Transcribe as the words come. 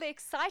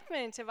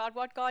excitement about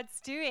what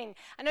God's doing.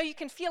 I know you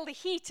can feel the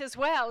heat as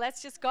well.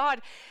 That's just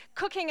God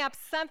cooking up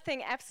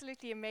something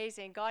absolutely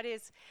amazing. God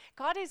is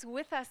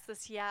with us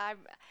this year.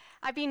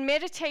 I've been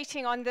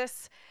meditating on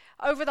this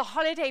over the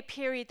holiday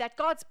period, that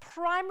God's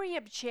primary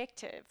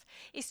objective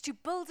is to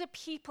build a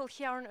people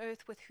here on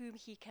earth with whom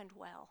he can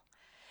dwell.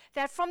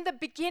 That from the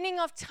beginning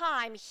of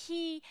time,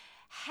 he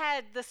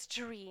had this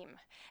dream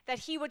that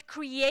he would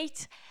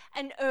create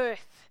an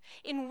earth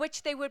in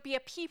which there would be a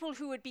people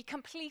who would be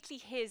completely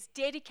his,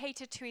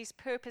 dedicated to his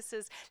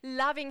purposes,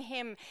 loving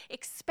him,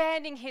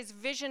 expanding his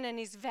vision and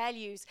his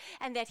values,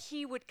 and that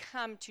he would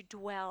come to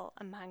dwell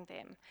among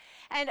them.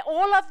 And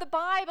all of the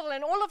Bible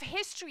and all of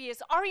history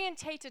is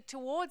orientated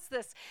towards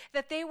this,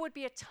 that there would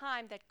be a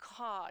time that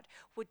God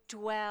would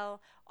dwell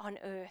on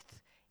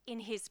earth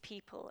in his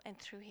people and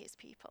through his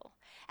people.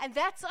 And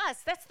that's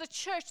us. That's the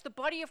church, the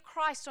body of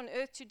Christ on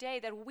earth today,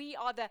 that we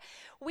are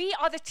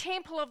the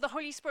temple of the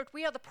Holy Spirit.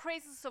 We are the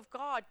presence of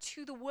God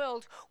to the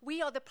world.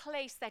 We are the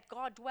place that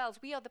God dwells.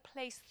 We are the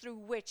place through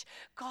which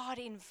God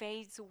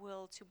invades the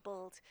world to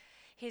build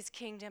his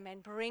kingdom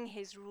and bring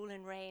his rule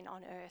and reign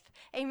on earth.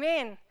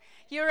 Amen.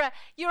 You're a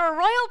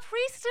royal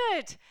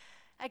priesthood,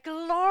 a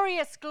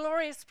glorious,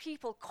 glorious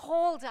people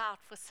called out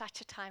for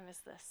such a time as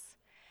this.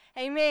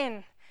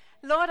 Amen.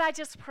 Lord, I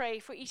just pray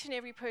for each and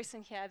every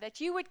person here that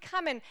you would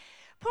come and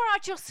pour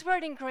out your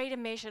Spirit in greater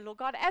measure, Lord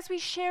God. As we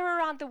share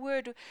around the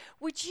word,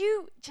 would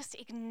you just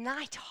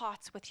ignite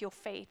hearts with your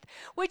faith?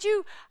 Would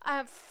you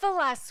fill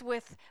us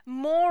with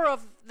more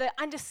of the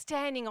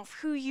understanding of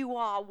who you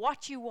are,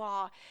 what you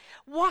are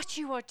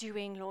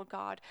doing, Lord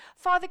God.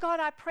 Father God,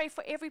 I pray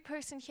for every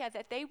person here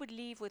that they would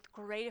leave with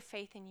greater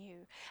faith in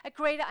you, a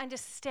greater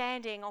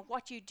understanding of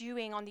what you're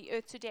doing on the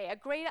earth today, a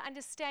greater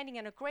understanding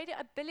and a greater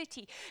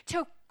ability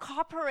to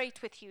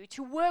cooperate with you,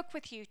 to work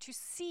with you, to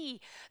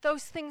see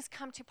those things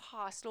come to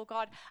pass, Lord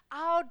God.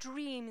 Our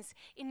dreams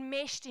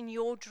enmeshed in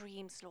your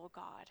dreams, Lord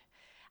God.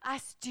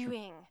 Us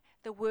doing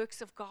the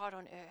works of God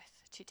on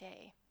earth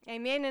today.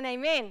 Amen and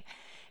amen.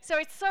 So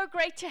it's so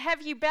great to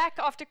have you back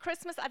after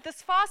Christmas.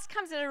 This fast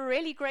comes at a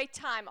really great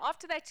time.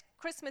 After that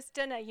Christmas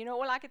dinner,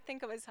 all I could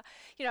think of is,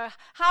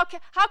 how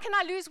can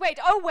I lose weight?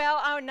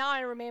 Now I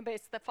remember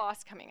it's the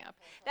fast coming up.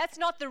 That's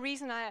not the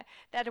reason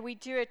that we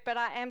do it, but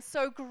I am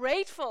so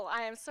grateful.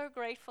 I am so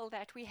grateful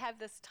that we have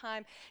this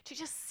time to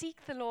just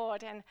seek the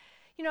Lord. And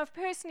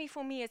personally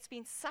for me, it's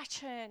been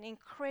such an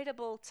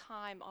incredible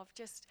time of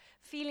just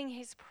feeling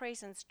his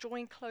presence,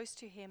 drawing close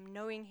to him,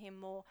 knowing him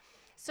more.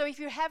 So if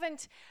you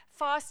haven't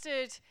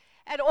fasted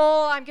at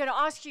all, I'm going to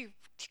ask you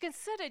to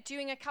consider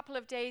doing a couple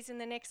of days in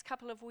the next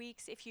couple of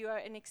weeks. If you are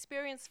an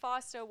experienced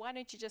faster, why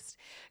don't you just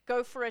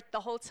go for it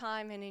the whole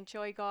time and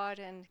enjoy God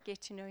and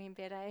get to know him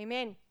better.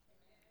 Amen.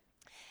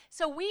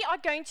 So we are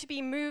going to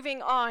be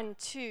moving on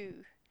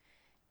to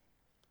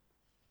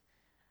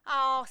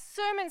our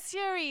sermon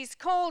series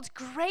called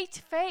Great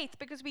Faith,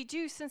 because we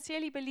do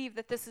sincerely believe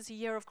that this is a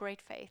year of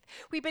great faith.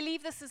 We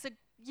believe this is a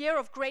year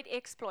of great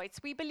exploits.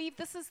 We believe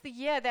this is the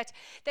year that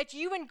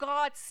you and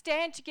God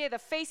stand together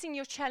facing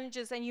your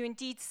challenges, and you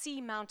indeed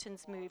see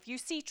mountains move. You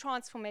see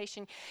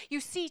transformation.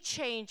 You see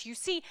change. You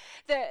see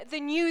the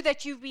new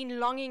that you've been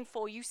longing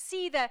for. You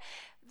see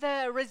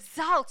the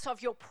results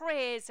of your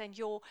prayers and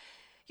your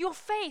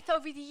faith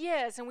over the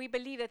years. And we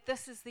believe that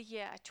this is the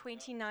year,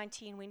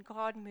 2019, when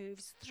God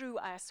moves through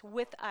us,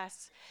 with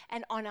us,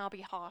 and on our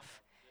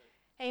behalf.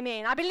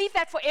 Amen. I believe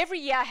that for every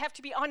year, I have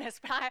to be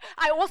honest, but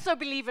I also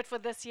believe it for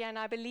this year, and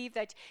I believe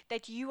that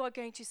you are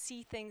going to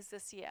see things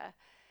this year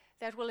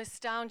that will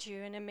astound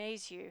you and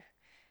amaze you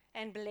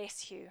and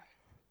bless you.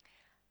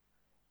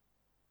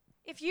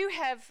 If you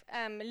have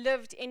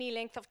lived any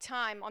length of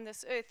time on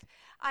this earth,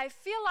 I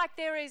feel like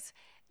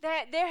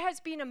there has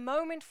been a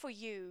moment for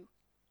you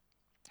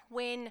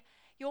when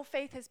your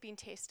faith has been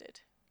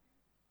tested.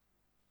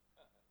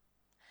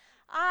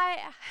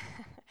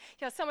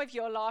 Some of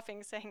you are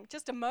laughing, saying,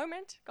 just a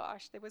moment?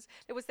 Gosh, there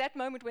was that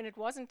moment when it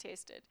wasn't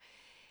tested.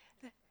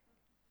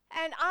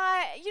 And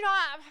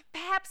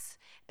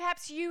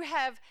perhaps you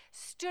have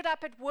stood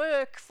up at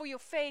work for your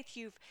faith.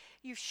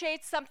 You've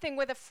shared something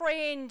with a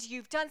friend.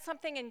 You've done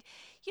something, and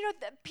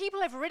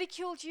people have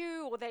ridiculed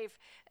you, or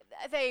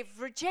they've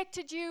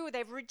rejected you.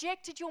 They've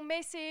rejected your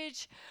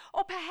message,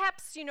 or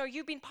perhaps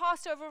you've been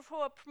passed over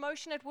for a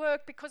promotion at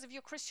work because of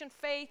your Christian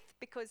faith.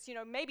 Because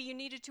maybe you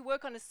needed to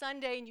work on a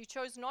Sunday and you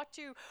chose not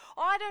to.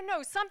 Or I don't know.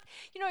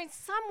 In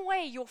some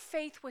way your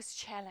faith was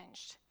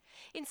challenged.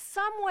 In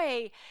some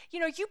way,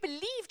 you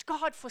believed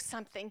God for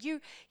something.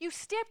 You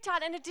stepped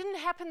out and it didn't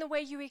happen the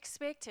way you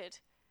expected.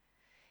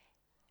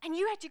 And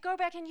you had to go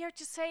back and you had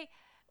to say,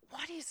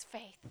 what is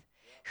faith?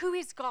 Who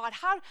is God?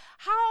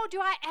 How do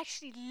I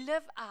actually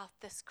live out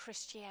this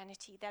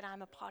Christianity that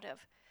I'm a part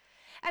of?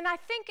 And I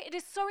think it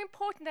is so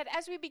important that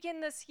as we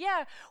begin this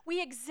year,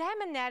 we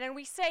examine that and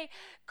we say,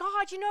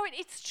 God,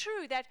 it's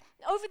true that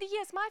over the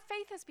years, my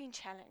faith has been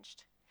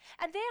challenged.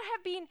 And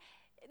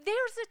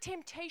there's a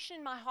temptation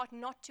in my heart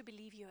not to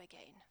believe you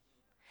again.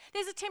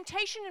 There's a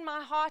temptation in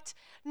my heart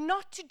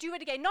not to do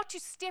it again, not to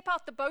step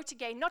out the boat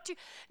again, not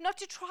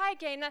to try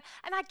again.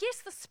 And I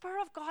guess the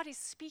Spirit of God is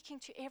speaking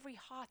to every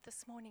heart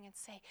this morning and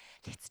say,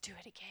 let's do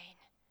it again.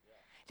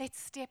 Let's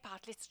step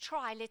out, let's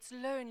try, let's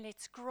learn,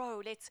 let's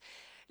grow, let's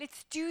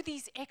do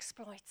these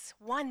exploits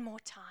one more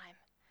time.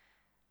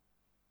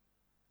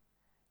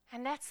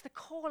 And that's the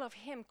call of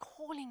Him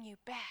calling you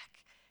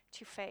back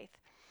to faith.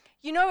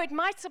 You know, it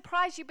might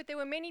surprise you, but there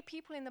were many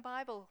people in the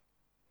Bible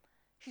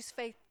whose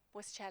faith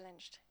was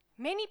challenged.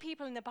 Many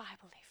people in the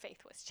Bible, their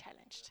faith was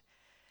challenged.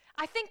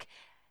 I think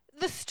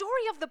the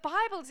story of the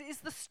Bible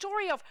is the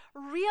story of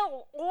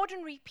real,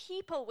 ordinary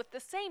people with the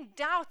same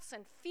doubts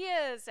and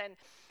fears and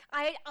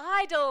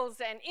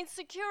idols and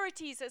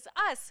insecurities as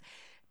us,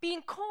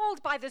 being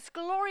called by this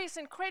glorious,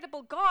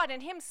 incredible God,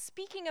 and Him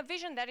speaking a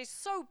vision that is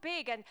so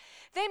big, and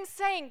them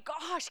saying,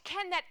 gosh,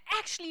 can that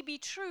actually be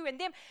true? And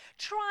them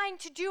trying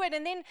to do it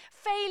and then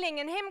failing,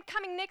 and Him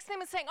coming next to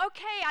them and saying,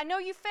 okay, I know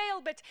you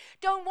failed, but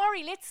don't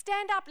worry, let's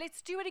stand up,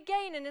 let's do it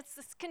again. And it's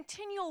this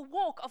continual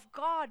walk of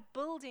God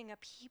building a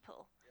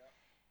people.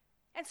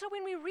 And so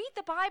when we read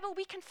the Bible,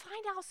 we can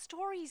find our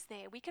stories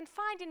there. We can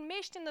find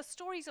enmeshed in the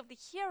stories of the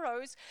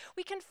heroes,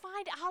 we can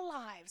find our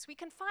lives. We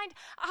can find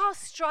our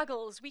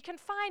struggles. We can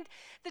find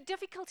the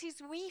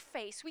difficulties we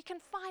face. We can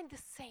find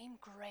the same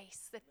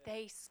grace that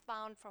they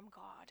found from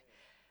God.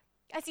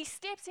 As He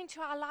steps into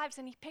our lives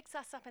and He picks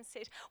us up and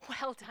says,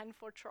 well done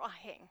for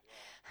trying.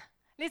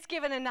 Let's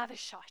give it another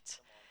shot.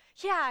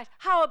 Yeah,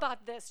 how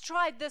about this?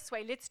 Try it this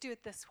way. Let's do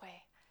it this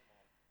way.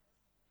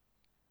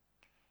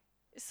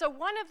 So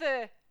one of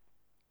the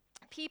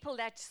people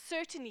that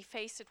certainly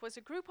faced it was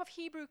a group of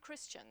Hebrew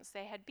Christians.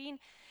 They had been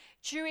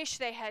Jewish,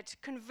 they had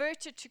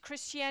converted to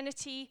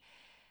Christianity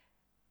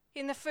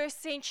in the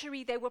first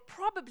century. They were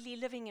probably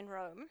living in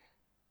Rome.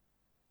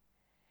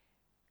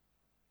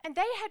 And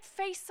they had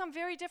faced some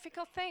very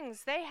difficult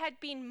things. They had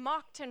been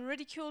mocked and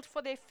ridiculed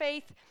for their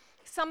faith.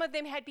 Some of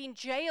them had been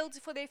jailed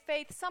for their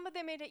faith. Some of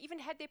them had even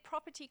had their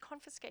property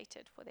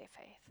confiscated for their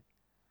faith.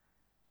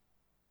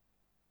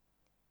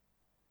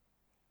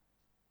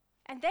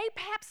 And they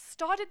perhaps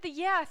started the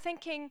year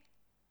thinking,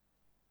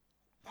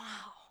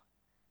 wow,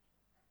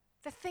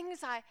 the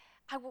things I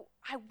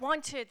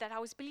wanted, that I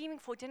was believing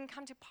for, didn't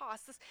come to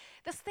pass.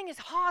 This thing is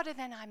harder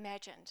than I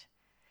imagined.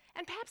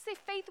 And perhaps their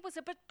faith was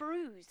a bit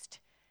bruised.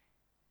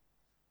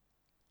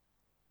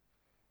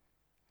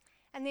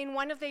 And then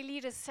one of their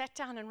leaders sat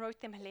down and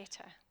wrote them a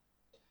letter.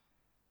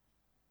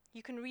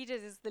 You can read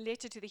it as the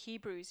letter to the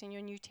Hebrews in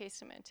your New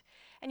Testament.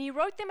 And he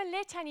wrote them a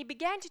letter and he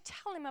began to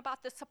tell them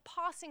about the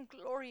surpassing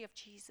glory of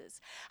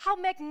Jesus, how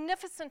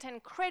magnificent and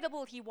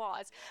incredible He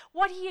was,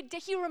 what He had.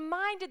 He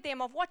reminded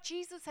them of what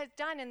Jesus had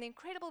done and the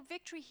incredible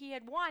victory He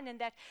had won, and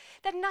that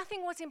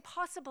nothing was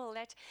impossible,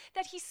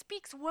 that He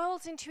speaks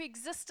worlds into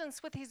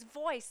existence with His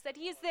voice, that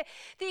He is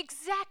the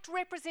exact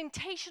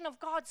representation of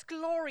God's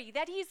glory,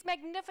 that He is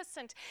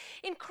magnificent,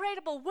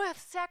 incredible,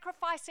 worth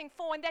sacrificing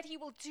for, and that He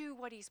will do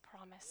what He's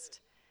promised.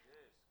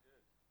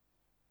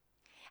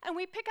 And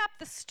we pick up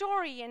the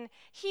story in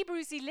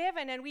Hebrews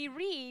 11 and we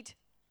read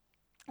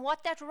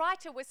what that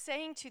writer was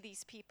saying to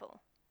these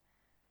people.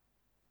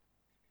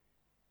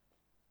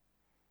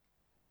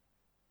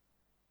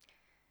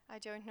 I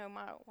don't know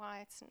why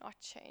it's not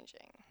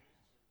changing.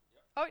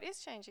 Oh, it is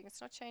changing. It's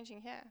not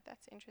changing here.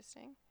 That's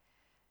interesting.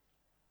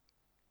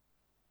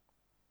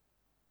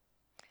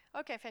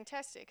 Okay,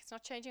 fantastic. It's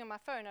not changing on my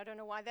phone. I don't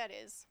know why that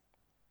is.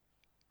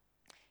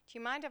 Do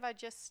you mind if I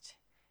just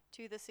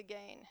do this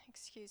again?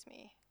 Excuse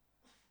me.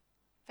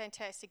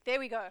 Fantastic. There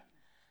we go.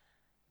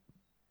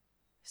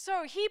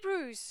 So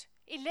Hebrews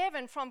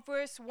 11 from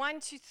verse 1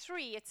 to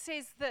 3, it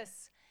says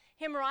this.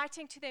 Him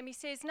writing to them, he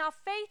says, now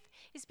faith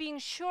is being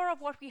sure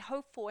of what we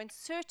hope for and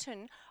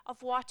certain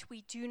of what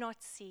we do not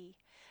see.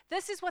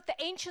 This is what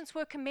the ancients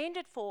were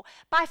commended for.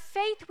 By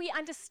faith we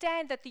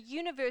understand that the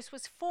universe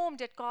was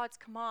formed at God's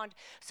command,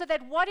 so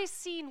that what is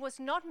seen was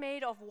not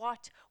made of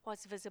what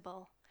was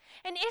visible.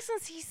 In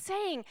essence, he's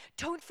saying,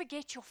 don't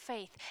forget your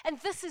faith. And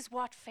this is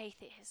what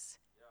faith is.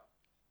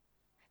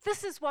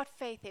 This is what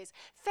faith is.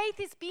 Faith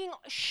is being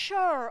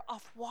sure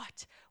of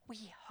what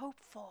we hope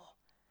for.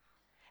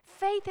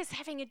 Faith is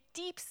having a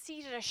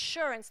deep-seated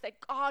assurance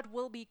that God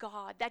will be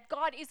God, that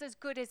God is as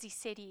good as He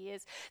said He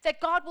is, that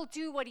God will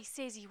do what He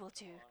says He will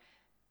do.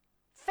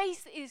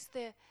 Faith is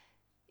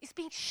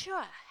being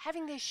sure,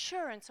 having the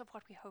assurance of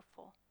what we hope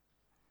for.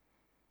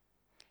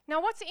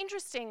 Now, what's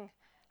interesting,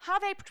 how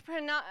they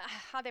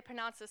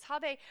pronounce this, how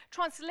they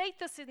translate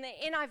this in the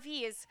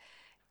NIV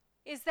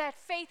is that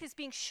faith is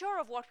being sure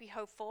of what we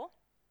hope for.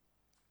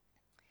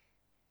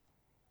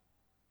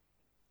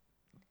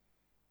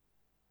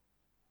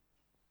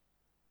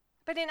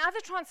 But in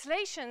other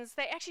translations,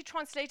 they actually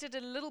translated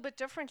it a little bit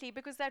differently,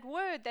 because that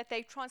word that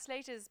they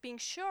translated as being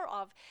sure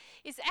of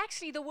is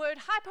actually the word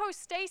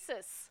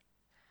hypostasis,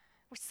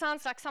 which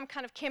sounds like some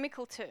kind of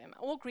chemical term.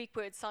 All Greek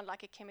words sound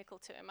like a chemical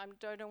term. I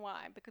don't know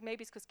why, because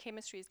maybe it's because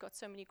chemistry has got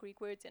so many Greek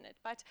words in it.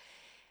 But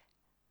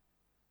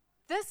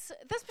this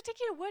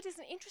particular word is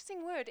an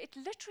interesting word. It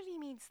literally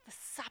means the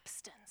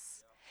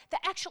substance. the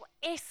actual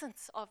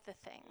essence of the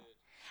thing.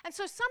 And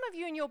so some of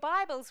you in your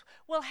Bibles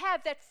will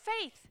have that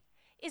faith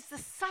is the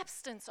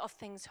substance of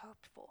things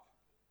hoped for.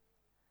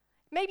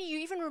 Maybe you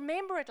even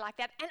remember it like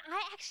that. And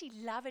I actually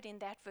love it in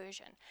that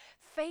version.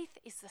 Faith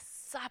is the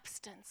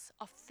substance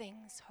of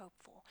things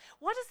hoped for.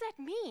 What does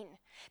that mean?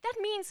 That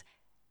means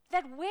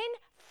that when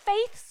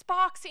faith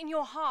sparks in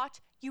your heart,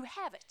 you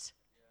have it.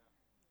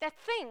 That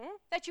thing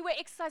that you were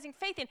exercising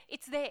faith in,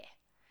 it's there.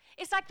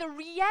 It's like the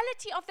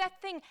reality of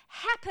that thing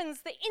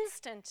happens the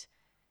instant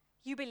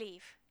you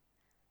believe.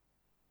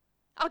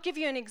 I'll give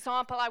you an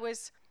example. I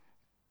was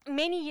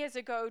many years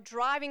ago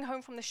driving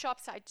home from the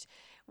shops. I had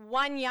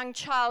one young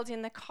child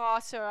in the car,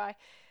 so I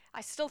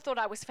still thought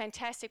I was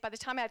fantastic. By the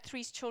time I had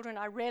 3 children,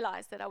 I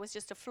realized that I was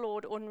just a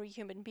flawed, ordinary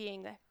human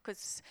being,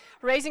 because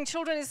raising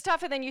children is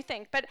tougher than you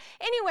think. But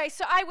anyway,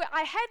 so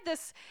I had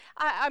this,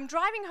 I'm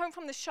driving home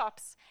from the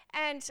shops,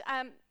 and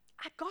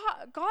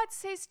God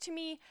says to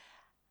me,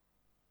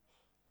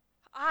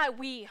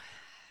 we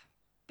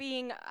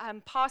being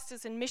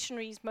pastors and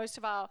missionaries most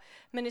of our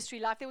ministry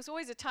life, there was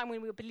always a time when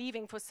we were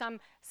believing for some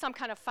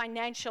kind of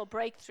financial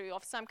breakthrough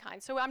of some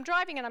kind. So I'm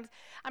driving and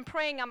I'm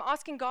praying, I'm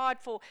asking God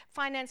for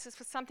finances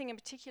for something in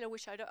particular,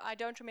 which I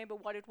don't remember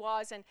what it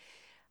was. And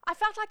I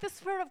felt like the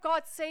Spirit of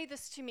God say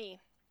this to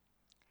me.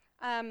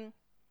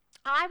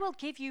 I will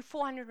give you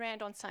 400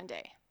 Rand on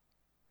Sunday.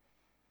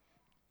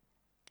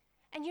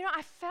 And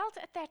I felt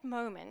at that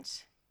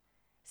moment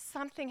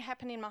something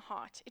happened in my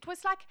heart. It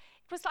was like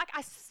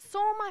I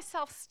saw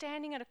myself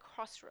standing at a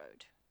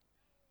crossroad.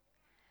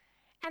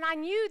 And I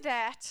knew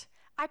that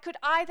I could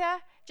either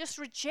just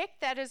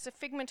reject that as a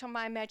figment of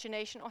my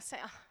imagination or say,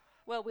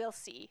 well, we'll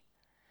see.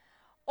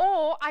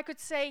 Or I could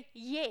say,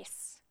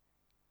 yes,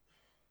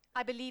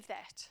 I believe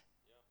that.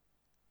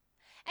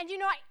 Yeah. And in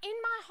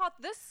my heart,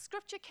 this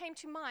scripture came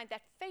to mind,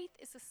 that faith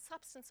is the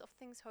substance of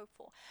things hoped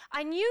for.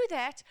 I knew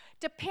that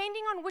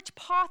depending on which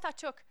path I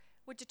took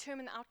would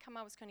determine the outcome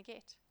I was going to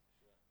get.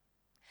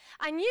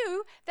 I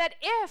knew that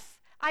if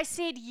I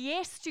said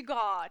yes to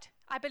God,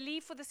 I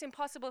believe for this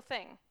impossible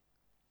thing,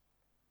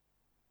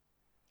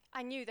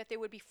 I knew that there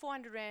would be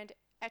 400 Rand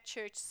at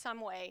church some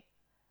way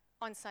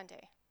on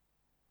Sunday.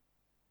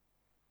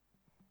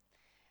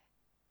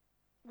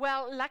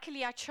 Well,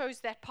 luckily I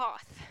chose that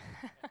path.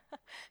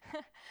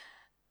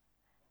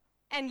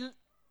 And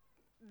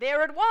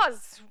there it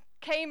was.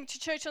 Came to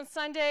church on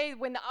Sunday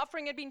when the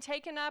offering had been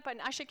taken up, and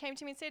usher came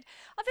to me and said,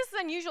 this is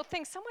an unusual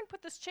thing. Someone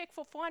put this check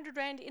for 400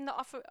 Rand in the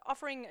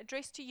offering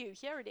addressed to you.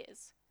 Here it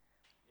is.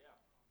 Yeah.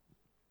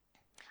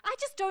 I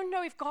just don't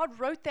know if God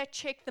wrote that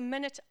check the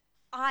minute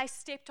I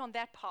stepped on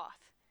that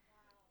path.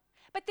 Wow.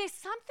 But there's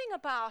something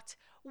about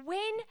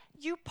when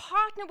you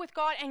partner with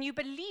God and you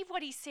believe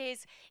what He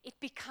says, it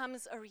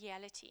becomes a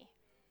reality.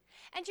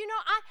 And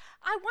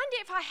I wonder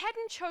if I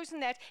hadn't chosen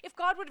that, if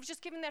God would have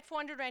just given that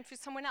 400 Rand for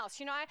someone else.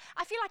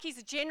 I feel like He's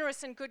a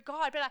generous and good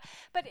God,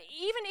 but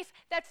even if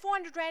that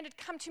 400 Rand had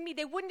come to me,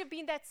 there wouldn't have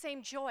been that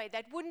same joy,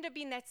 that wouldn't have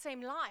been that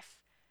same life.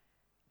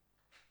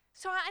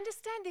 So I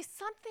understand there's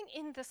something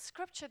in the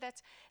scripture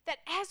that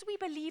as we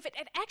believe it,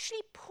 it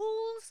actually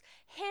pulls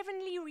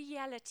heavenly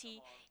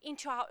reality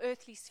into our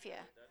earthly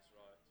sphere. That's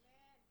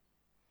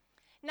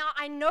right. Now,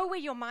 I know where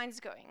your mind's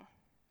going.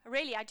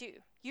 Really, I do.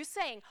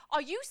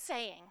 Are you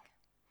saying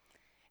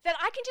that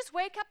I can just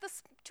wake up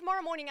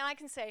tomorrow morning and I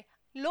can say,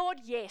 Lord,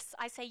 yes.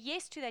 I say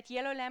yes to that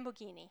yellow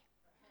Lamborghini.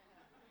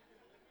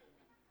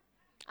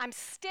 I'm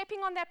stepping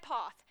on that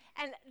path.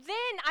 And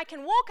then I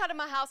can walk out of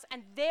my house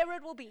and there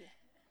it will be.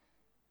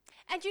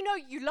 And you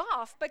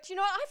laugh, but I've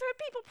heard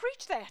people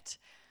preach that.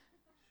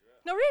 Sure.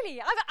 No, really.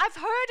 I've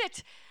heard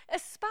it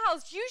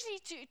espoused,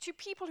 usually to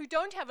people who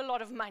don't have a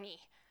lot of money.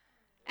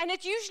 And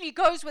it usually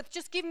goes with,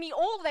 just give me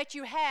all that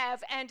you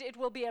have and it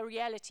will be a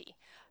reality.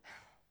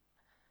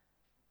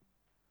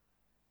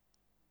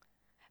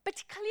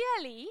 But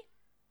clearly,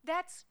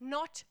 that's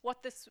not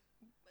what this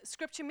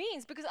scripture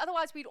means, because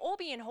otherwise we'd all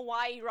be in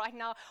Hawaii right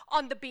now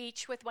on the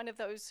beach with one of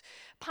those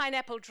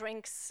pineapple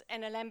drinks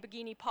and a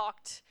Lamborghini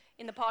parked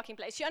in the parking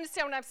place. You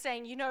understand what I'm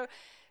saying?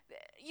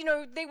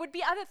 There would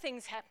be other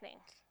things happening.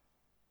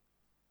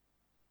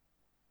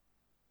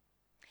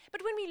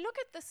 But when we look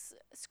at this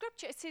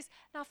scripture, it says,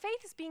 now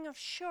faith is being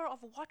sure of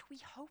what we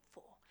hope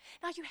for.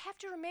 Now you have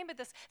to remember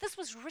this. This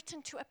was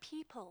written to a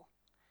people.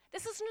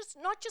 This is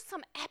not just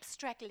some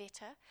abstract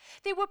letter.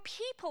 There were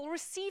people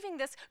receiving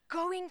this,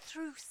 going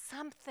through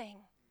something.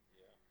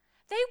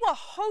 Yeah. They were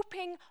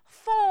hoping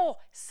for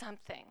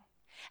something.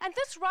 And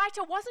this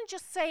writer wasn't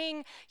just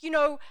saying,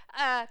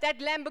 that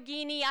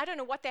Lamborghini, I don't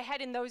know what they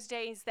had in those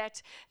days,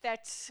 that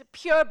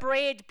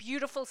purebred,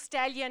 beautiful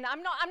stallion.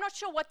 I'm not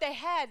sure what they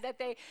had that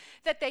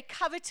they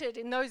coveted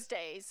in those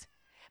days.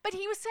 But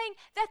he was saying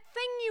that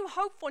thing you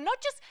hope for, not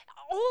just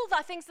all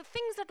the things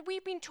that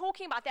we've been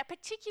talking about, that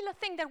particular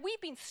thing that we've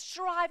been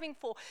striving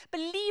for,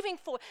 believing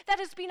for, that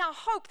has been our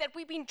hope, that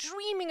we've been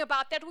dreaming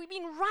about, that we've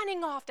been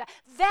running after,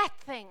 that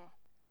thing.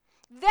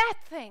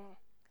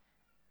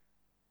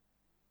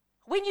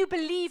 When you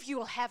believe, you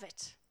will have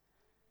it.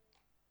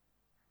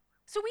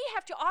 So we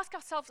have to ask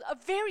ourselves a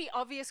very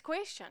obvious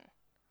question.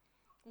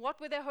 What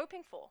were they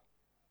hoping for?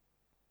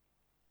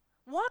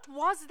 What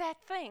was that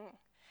thing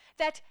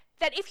that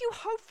if you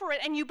hope for it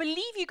and you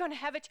believe you're going to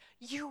have it,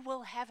 you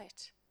will have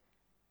it?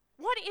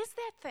 What is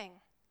that thing?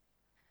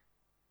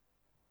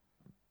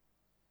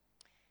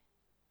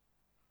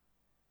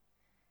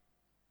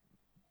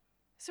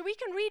 So we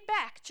can read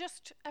back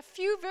just a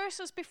few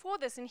verses before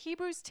this in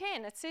Hebrews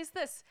 10. It says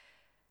this: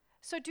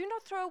 so do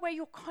not throw away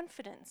your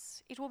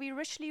confidence. It will be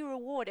richly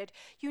rewarded.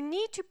 You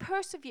need to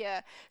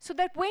persevere so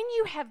that when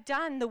you have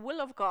done the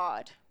will of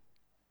God,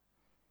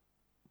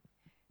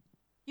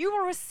 you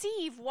will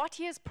receive what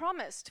he has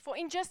promised. For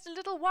in just a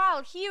little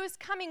while, he who is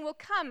coming will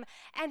come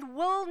and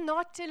will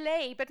not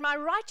delay. But my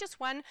righteous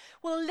one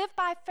will live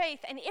by faith.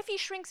 And if he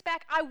shrinks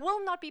back, I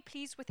will not be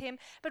pleased with him.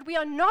 But we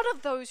are not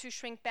of those who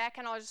shrink back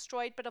and are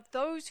destroyed, but of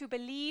those who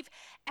believe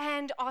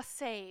and are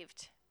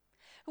saved.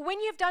 When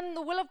you've done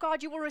the will of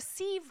God, you will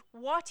receive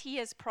what he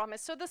has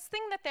promised. So this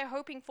thing that they're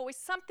hoping for is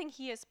something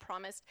he has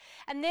promised.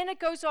 And then it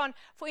goes on,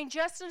 for in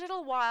just a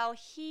little while,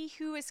 he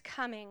who is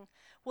coming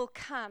will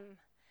come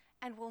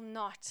and will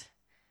not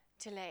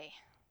delay.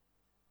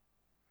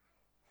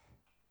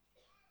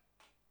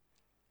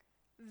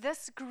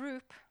 This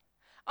group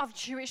of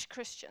Jewish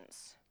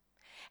Christians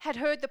had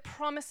heard the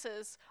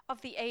promises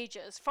of the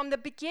ages. From the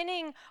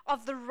beginning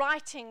of the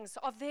writings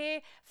of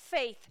their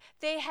faith,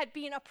 there had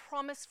been a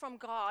promise from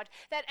God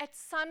that at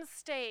some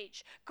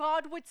stage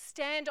God would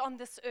stand on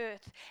this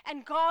earth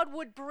and God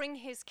would bring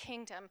his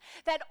kingdom,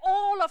 that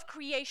all of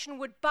creation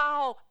would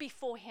bow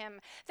before him,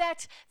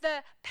 that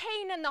the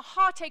pain and the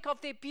heartache of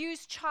the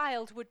abused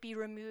child would be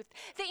removed,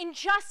 the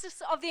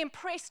injustice of the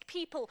oppressed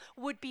people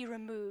would be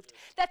removed,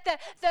 that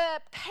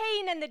the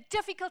pain and the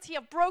difficulty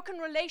of broken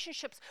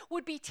relationships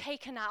would be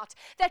taken out,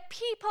 that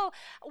people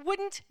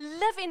wouldn't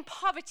live in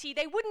poverty,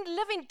 they wouldn't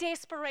live in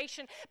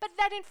desperation, but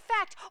that in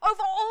fact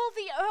over all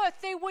the earth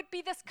there would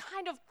be this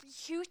kind of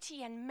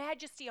beauty and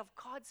majesty of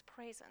God's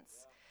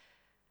presence,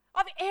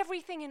 of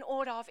everything in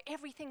order, of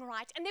everything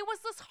right. And there was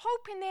this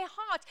hope in their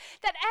heart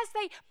that as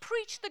they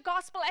preached the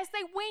gospel, as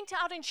they went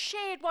out and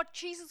shared what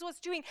Jesus was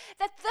doing,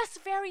 that this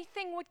very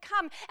thing would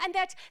come, and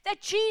that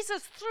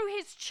Jesus through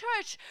his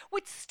church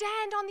would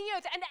stand on the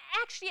earth, and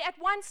actually at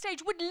one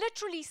stage would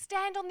literally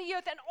stand on the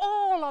earth, and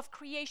all of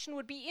creation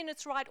would be in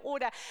its right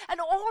order, and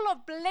all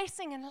of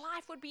blessing and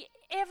life would be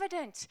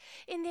evident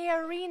in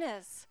their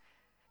arenas,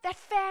 that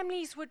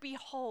families would be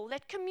whole,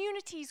 that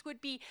communities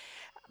would be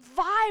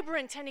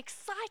vibrant and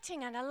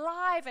exciting and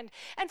alive and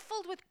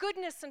filled with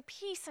goodness and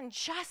peace and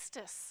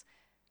justice.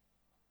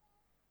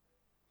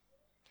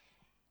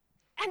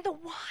 And the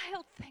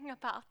wild thing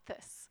about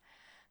this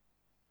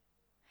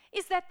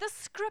is that this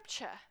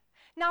scripture,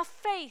 now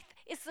faith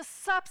is the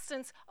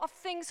substance of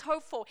things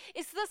hoped for,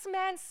 is this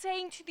man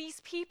saying to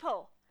these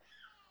people,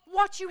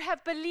 what you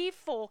have believed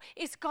for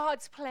is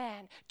God's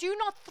plan. Do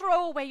not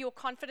throw away your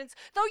confidence.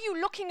 Though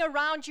you're looking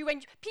around you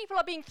and people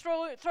are being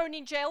thrown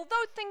in jail,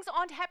 though things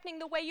aren't happening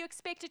the way you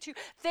expected to,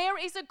 there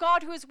is a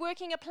God who is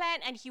working a plan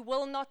and he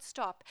will not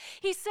stop.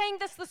 He's saying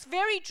this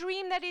very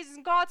dream that is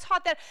in God's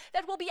heart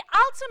that will be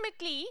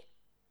ultimately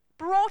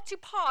brought to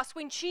pass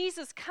when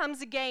Jesus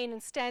comes again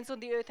and stands on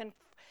the earth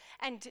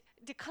and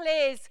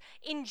declares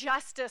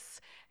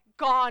injustice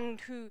gone,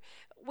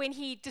 when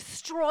he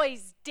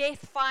destroys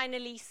death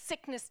finally,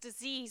 sickness,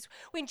 disease,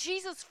 when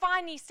Jesus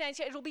finally stands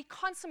here, it will be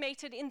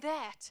consummated in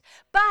that.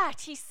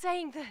 But he's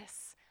saying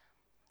this,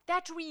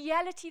 that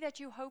reality that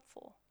you hope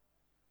for,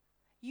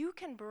 you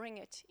can bring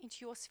it into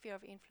your sphere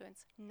of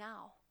influence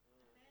now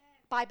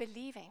by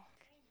believing.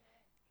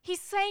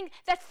 He's saying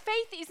that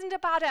faith isn't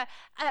about a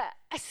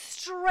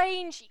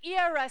strange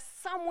era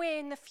somewhere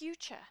in the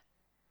future.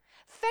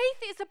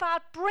 Faith is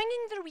about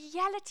bringing the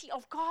reality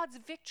of God's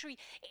victory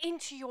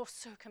into your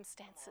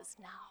circumstances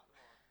now.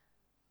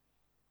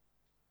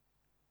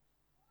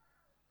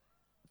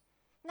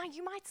 Now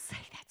you might say,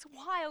 that's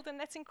wild and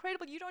that's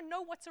incredible. You don't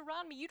know what's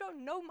around me. You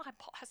don't know my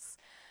boss.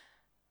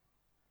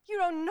 You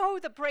don't know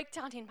the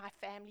breakdown in my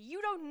family.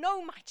 You don't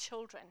know my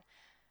children.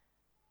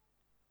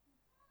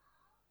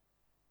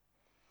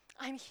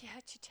 I'm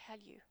here to tell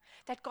you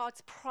that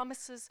God's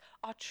promises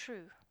are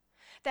true,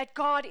 that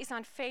God is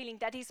unfailing,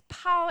 that his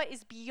power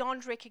is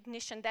beyond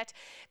recognition, that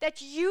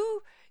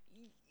you,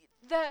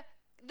 the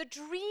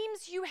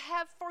dreams you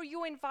have for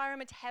your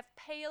environment have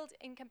paled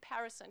in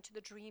comparison to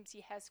the dreams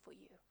he has for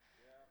you.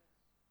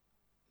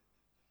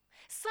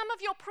 Some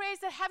of your prayers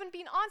that haven't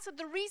been answered,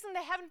 the reason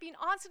they haven't been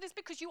answered is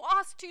because you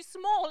asked too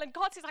small, and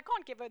God says, I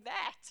can't give her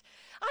that.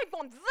 I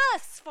want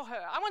this for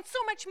her. I want so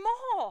much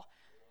more.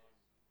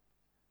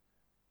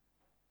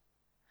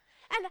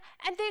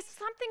 And there's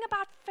something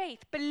about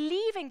faith,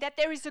 believing that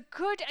there is a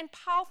good and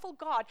powerful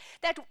God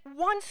that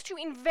wants to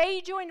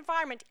invade your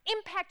environment,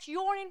 impact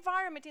your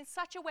environment in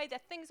such a way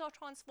that things are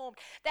transformed,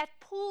 that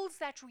pulls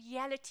that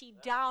reality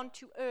down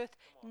to earth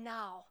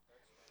now.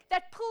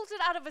 that pulls it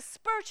out of a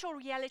spiritual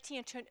reality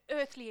into an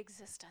earthly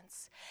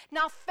existence.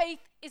 Now, faith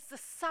is the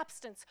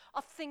substance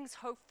of things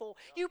hoped for.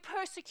 You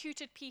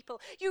persecuted people,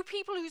 you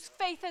people whose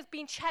faith has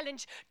been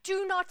challenged,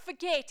 do not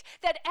forget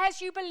that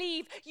as you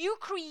believe, you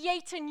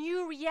create a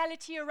new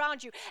reality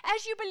around you.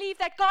 As you believe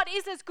that God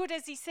is as good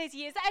as He says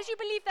He is, as you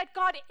believe that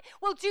God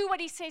will do what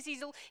He says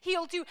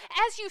He'll do,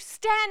 as you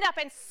stand up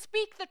and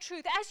speak the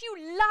truth, as you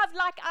love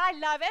like I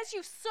love, as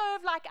you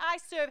serve like I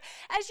serve,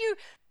 as you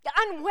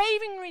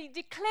unwaveringly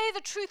declare the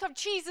truth of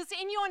Jesus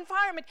in your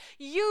environment,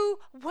 you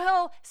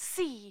will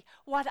see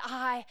what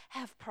I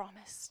have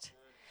promised.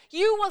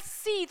 You will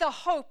see the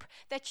hope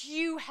that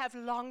you have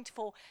longed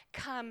for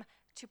come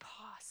to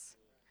pass.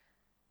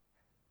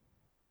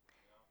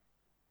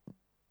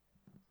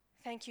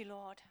 Thank you,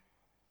 Lord.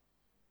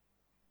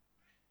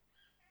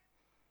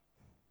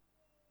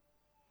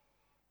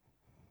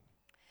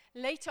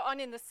 Later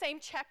on in the same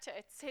chapter,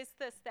 it says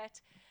this,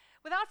 that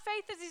without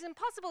faith it is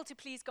impossible to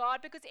please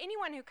God, because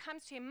anyone who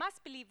comes to Him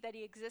must believe that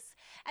He exists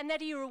and that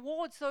He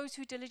rewards those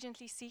who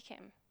diligently seek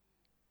Him.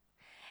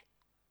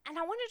 And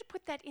I wanted to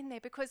put that in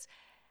there because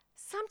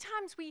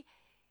sometimes we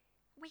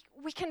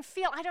can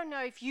feel, I don't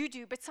know if you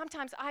do, but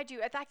sometimes I do,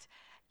 like,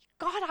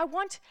 God, I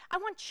want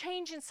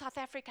change in South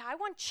Africa. I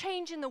want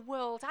change in the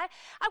world. I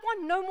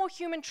want no more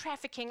human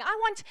trafficking. I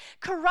want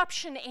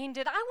corruption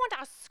ended. I want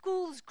our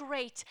schools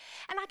great.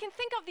 And I can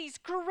think of these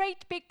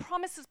great big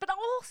promises, but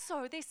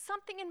also there's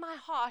something in my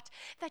heart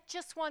that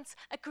just wants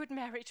a good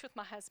marriage with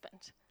my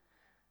husband.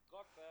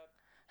 Got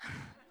that.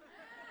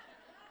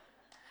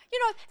 You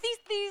know,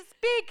 these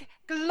big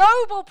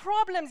global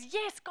problems,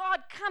 yes, God,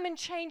 come and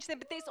change them,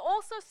 but there's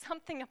also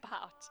something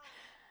about,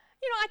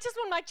 I just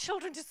want my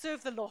children to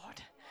serve the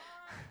Lord.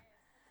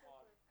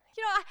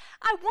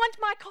 I want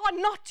my car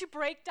not to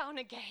break down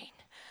again.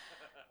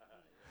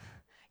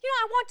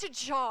 I want a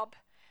job.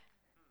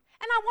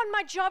 And I want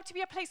my job to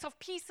be a place of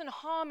peace and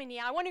harmony.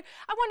 I want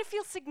to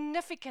feel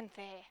significant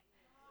there.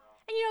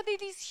 And there are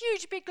these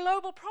huge, big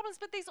global problems,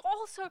 but there's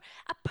also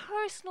a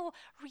personal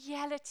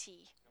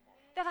reality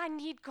that I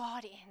need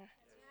God in.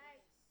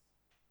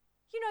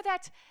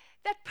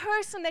 That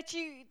person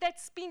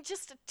that's been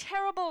just a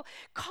terrible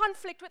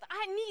conflict with,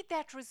 I need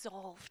that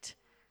resolved.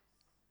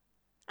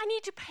 I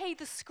need to pay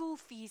the school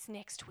fees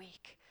next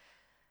week.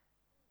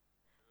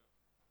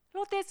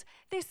 Lord,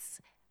 there's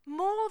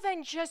more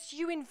than just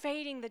you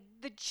invading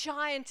the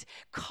giant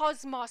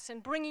cosmos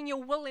and bringing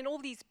your will in all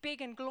these big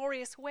and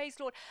glorious ways,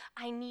 Lord.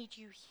 I need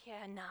you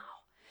here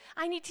now.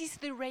 I need to see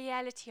the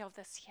reality of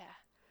this here.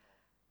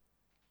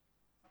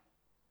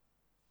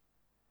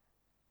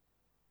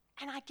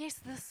 And I guess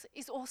this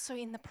is also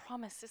in the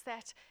promise, is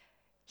that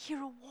He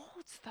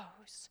rewards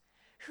those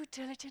who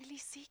diligently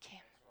seek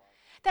Him.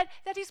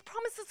 That His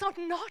promises are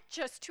not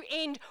just to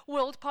end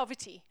world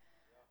poverty.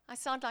 I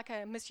sound like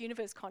a Miss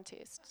Universe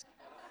contest.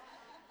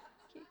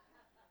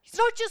 It's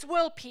not just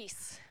world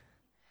peace.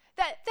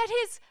 That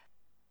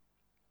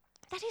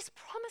His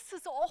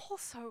promises are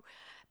also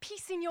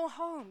peace in your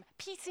home,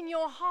 peace in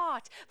your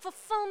heart,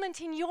 fulfillment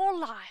in your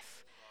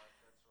life,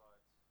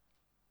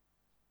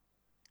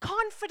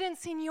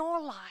 confidence in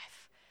your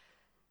life,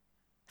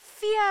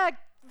 fear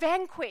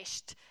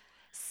vanquished,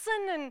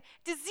 sin and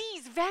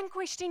disease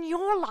vanquished in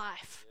your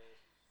life.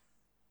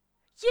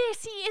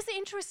 Yes, He is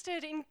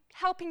interested in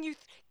helping you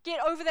get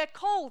over that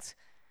cold.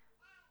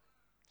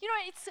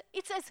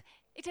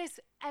 It is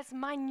as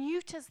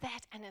minute as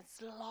that and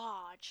as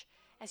large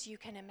as you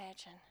can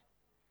imagine.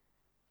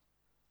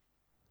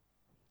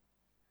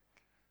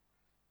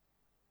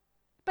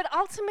 But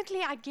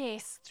ultimately, I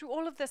guess, through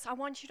all of this, I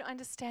want you to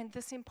understand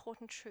this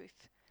important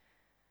truth.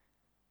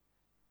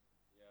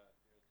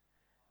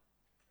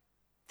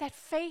 That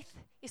faith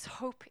is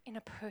hope in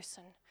a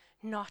person,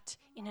 not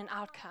in an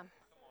outcome.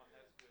 Come on,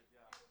 that's good.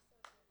 Yeah.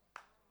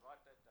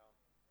 Write that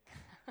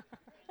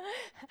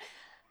down.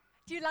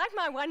 Do you like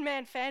my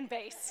one-man fan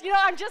base?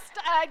 I'm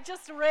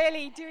just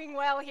really doing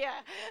well here.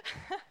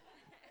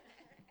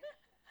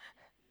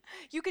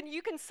 You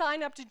can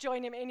sign up to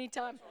join him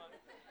anytime.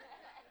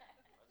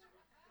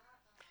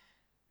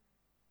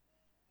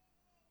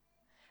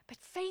 But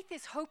faith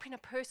is hope in a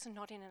person,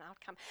 not in an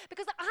outcome.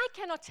 Because I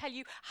cannot tell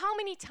you how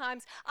many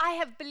times I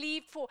have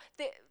believed for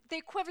the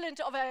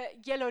equivalent of a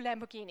yellow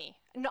Lamborghini.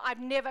 No,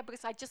 I've never,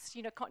 because I just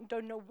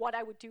don't know what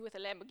I would do with a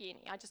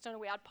Lamborghini. I just don't know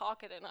where I'd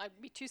park it, and I'd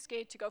be too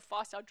scared to go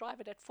fast. I'd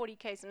drive it at 40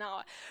 k's an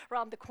hour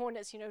around the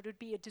corners. It would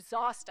be a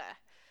disaster.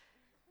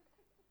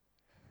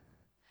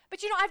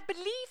 But I've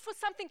believed for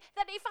something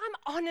that, if I'm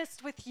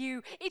honest with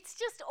you, it's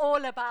just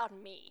all about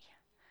me.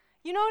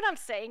 You know what I'm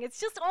saying? It's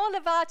just all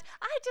about,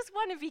 I just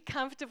want to be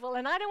comfortable,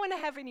 and I don't want to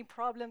have any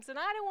problems, and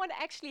I don't want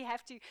to actually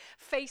have to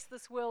face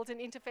this world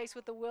and interface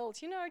with the world.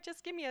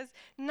 Just give me a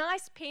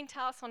nice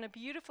penthouse on a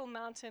beautiful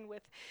mountain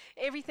with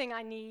everything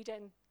I need,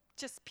 and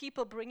just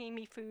people bringing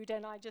me food,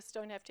 and I just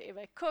don't have to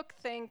ever cook,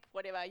 think,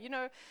 whatever, I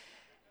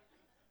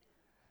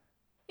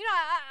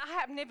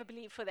have never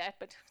believed for that,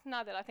 but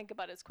now that I think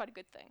about it, it's quite a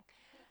good thing.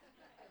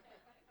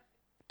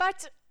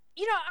 But,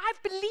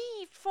 I've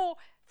believed for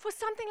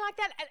something like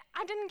that, and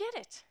I didn't get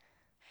it.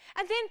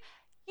 And then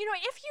You know,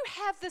 if you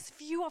have this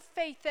view of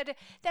faith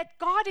that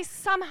God is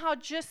somehow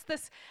just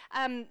this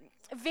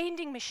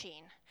vending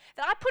machine,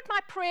 that I put my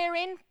prayer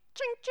in,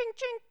 ching, ching,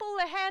 ching, pull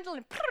the handle,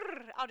 and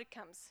out it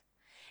comes.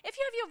 If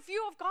you have your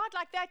view of God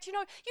like that, you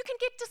know, you can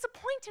get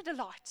disappointed a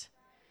lot.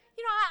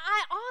 You know,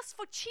 I ask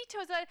for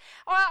Cheetos,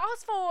 or I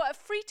ask for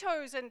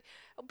Fritos and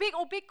big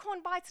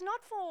corn bites,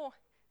 not for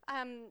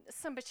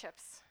Simba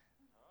chips.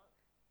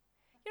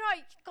 You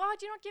know,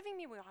 God, you're not giving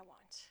me what I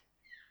want.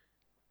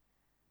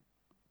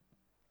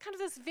 Kind of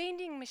this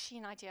vending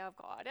machine idea of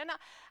God. And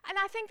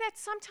I think that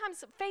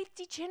sometimes faith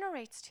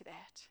degenerates to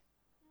that.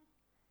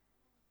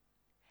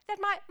 That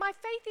my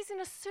faith is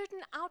in a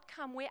certain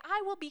outcome where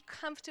I will be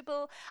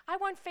comfortable, I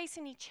won't face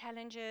any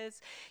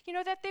challenges, you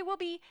know, that there will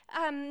be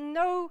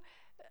nothing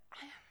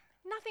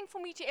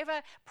for me to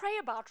ever pray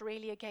about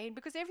really again,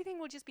 because everything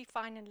will just be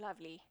fine and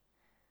lovely.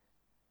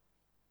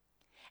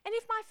 And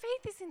if my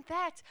faith is in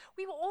that,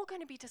 we were all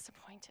going to be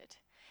disappointed.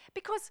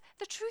 Because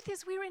the truth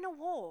is we're in a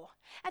war,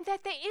 and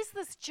that there is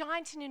this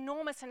giant and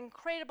enormous and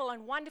incredible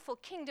and wonderful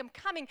kingdom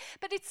coming,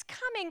 but it's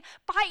coming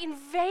by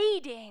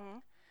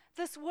invading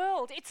this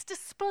world. It's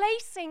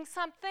displacing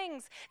some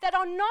things that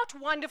are not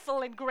wonderful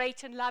and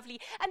great and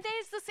lovely. And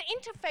there's this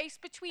interface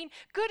between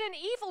good and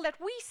evil that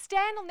we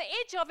stand on the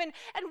edge of, and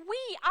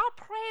our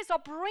prayers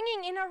are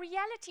bringing in a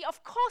reality.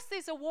 Of course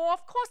there's a war,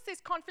 of course there's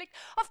conflict,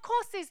 of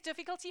course there's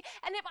difficulty,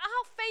 and if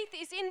our faith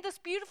is in this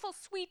beautiful,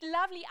 sweet,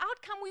 lovely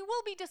outcome, we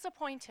will be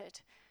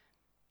disappointed.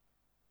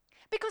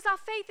 Because our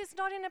faith is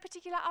not in a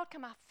particular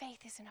outcome, our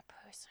faith is in a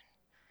person.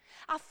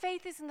 Our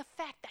faith is in the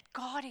fact that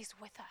God is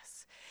with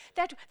us,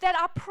 that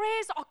our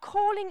prayers are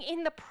calling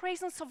in the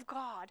presence of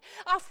God.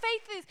 Our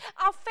faith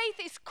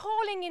is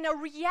calling in a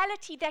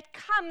reality that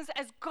comes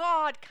as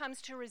God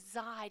comes to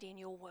reside in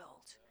your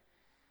world.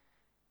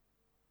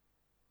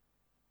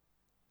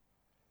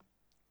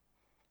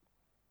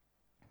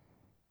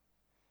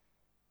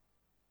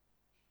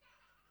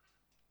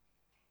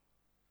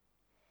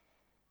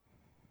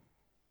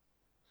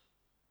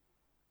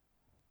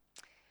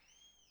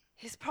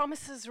 His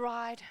promises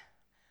ride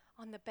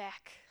on the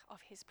back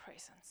of his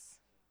presence.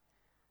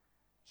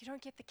 You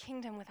don't get the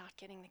kingdom without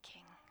getting the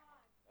king.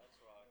 That's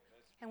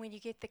right. And when you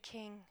get the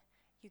king,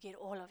 you get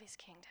all of his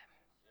kingdom.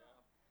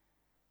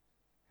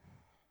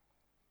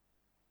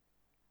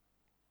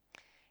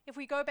 If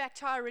we go back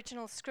to our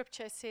original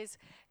scripture, it says,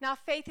 now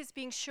faith is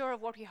being sure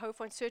of what we hope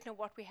for and certain of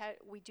what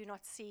we do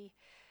not see.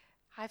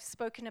 I've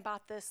spoken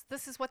about this.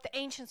 This is what the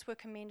ancients were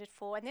commended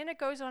for. And then it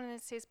goes on and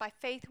it says, by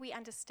faith we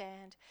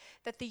understand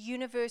that the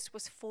universe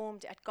was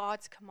formed at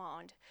God's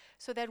command,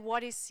 so that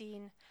what is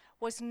seen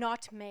was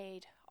not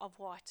made of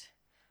what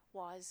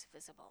was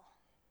visible.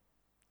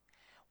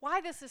 Why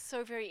this is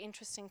so very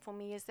interesting for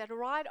me is that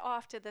right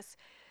after this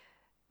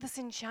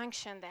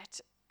injunction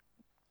that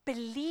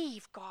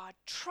believe God,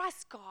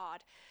 trust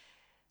God,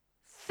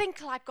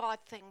 think like God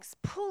thinks,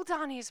 pull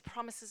down his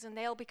promises and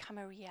they'll become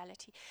a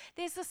reality.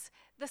 There's this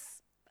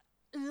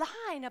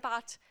line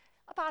about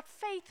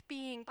faith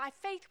being, by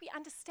faith we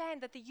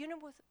understand that the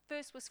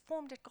universe was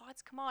formed at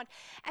God's command.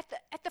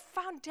 At the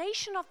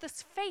foundation of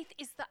this faith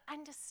is the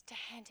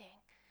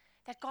understanding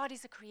that God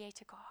is a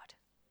creator God.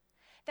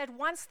 That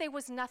once there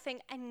was nothing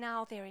and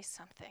now there is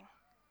something.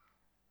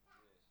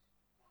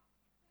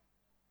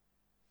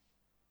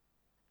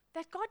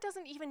 That God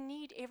doesn't even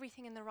need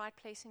everything in the right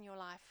place in your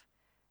life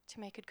to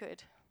make it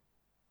good.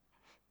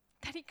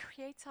 That he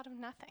creates out of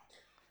nothing.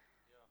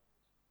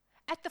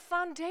 At the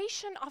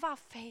foundation of our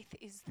faith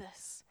is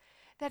this,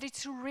 that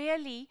it's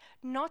really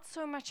not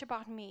so much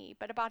about me,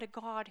 but about a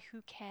God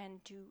who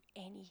can do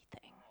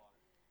anything.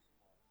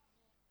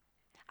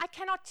 I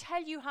cannot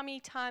tell you how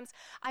many times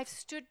I've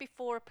stood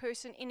before a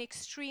person in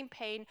extreme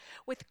pain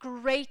with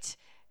great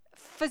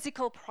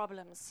physical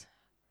problems.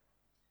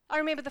 I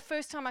remember the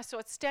first time I saw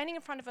it, standing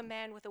in front of a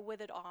man with a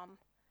withered arm,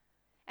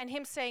 and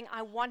him saying,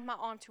 I want my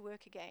arm to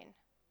work again.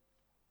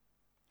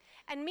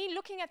 And me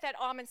looking at that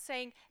arm and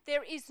saying,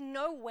 there is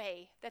no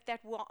way that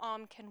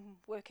arm can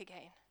work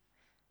again.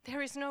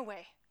 There is no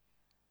way.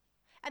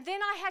 And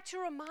then I had to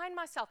remind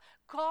myself,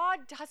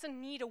 God doesn't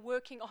need a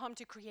working arm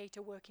to create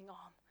a working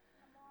arm.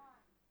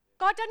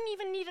 God doesn't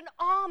even need an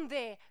arm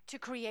there to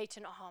create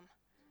an arm.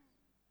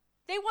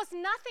 There was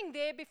nothing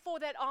there before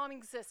that arm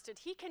existed.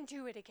 He can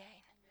do it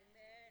again.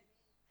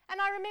 And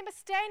I remember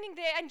standing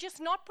there and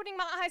just not putting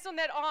my eyes on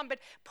that arm, but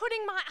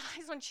putting my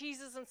eyes on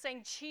Jesus and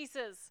saying,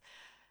 Jesus,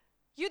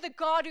 you're the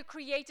God who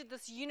created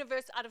this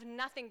universe out of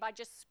nothing by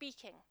just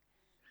speaking.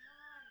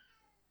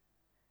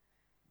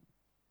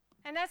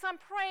 And as I'm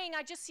praying,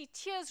 I just see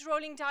tears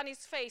rolling down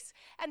his face.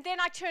 And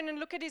then I turn and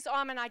look at his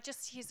arm, and I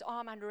just see his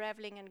arm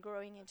unraveling and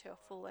growing into a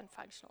full and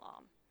functional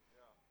arm.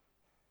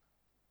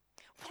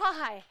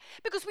 Why?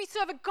 Because we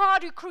serve a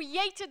God who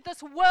created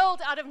this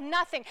world out of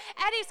nothing.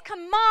 At his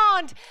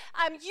command,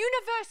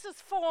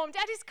 universes formed.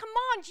 At his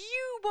command,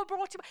 you were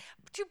brought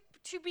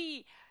to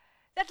be.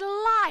 That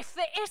life,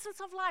 the essence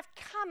of life,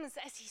 comes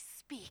as he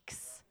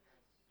speaks.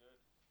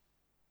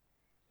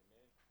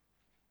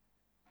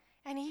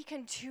 And he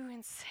can do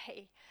and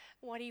say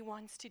what he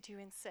wants to do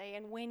and say.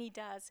 And when he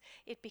does,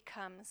 it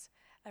becomes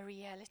a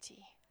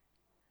reality.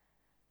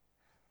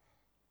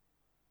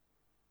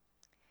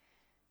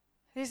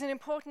 There's an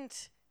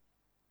important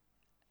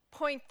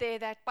point there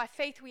that by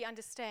faith we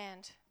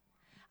understand.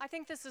 I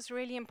think this is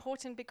really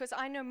important because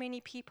I know many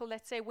people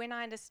that say, when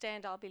I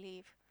understand, I'll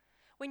believe.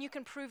 When you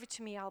can prove it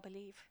to me, I'll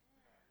believe.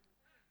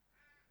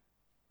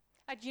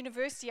 At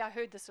university, I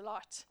heard this a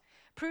lot.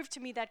 Prove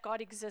to me that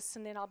God exists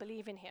and then I'll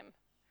believe in him.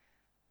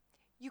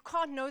 You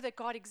can't know that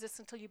God exists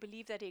until you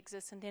believe that he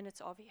exists, and then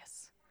it's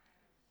obvious.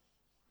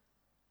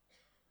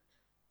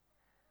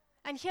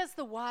 And here's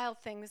the wild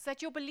thing, is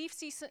that your belief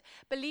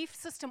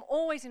system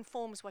always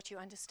informs what you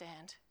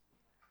understand.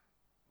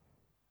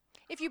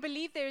 If you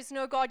believe there is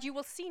no God, you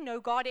will see no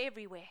God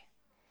everywhere.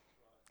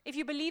 If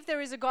you believe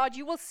there is a God,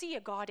 you will see a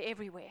God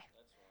everywhere.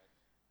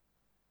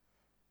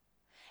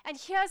 And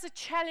here's a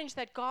challenge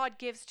that God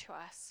gives to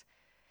us,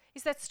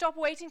 is that stop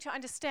waiting to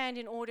understand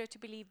in order to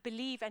believe.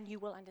 Believe and you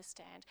will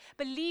understand.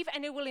 Believe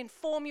and it will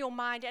inform your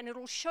mind and it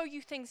will show you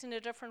things in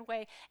a different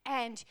way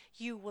and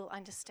you will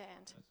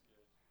understand.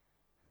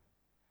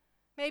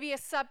 Maybe a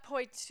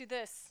sub-point to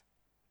this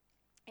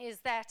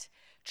is that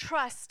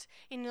trust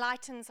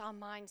enlightens our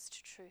minds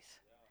to truth.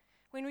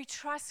 When we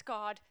trust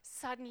God,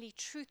 suddenly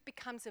truth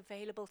becomes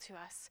available to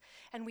us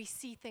and we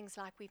see things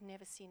like we've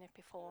never seen it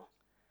before.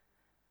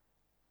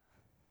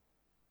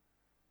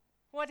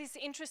 What is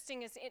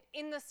interesting is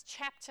in this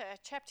chapter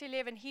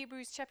 11,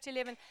 Hebrews chapter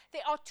 11,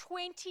 there are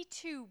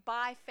 22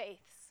 by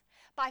faiths.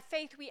 By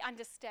faith we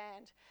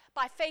understand.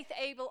 By faith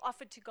Abel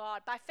offered to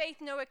God. By faith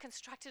Noah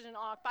constructed an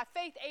ark. By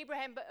faith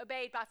Abraham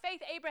obeyed. By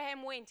faith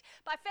Abraham went.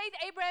 By faith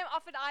Abraham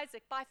offered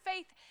Isaac. By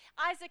faith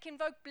Isaac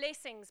invoked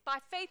blessings. By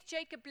faith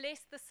Jacob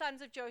blessed the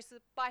sons of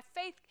Joseph. By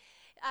faith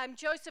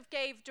Joseph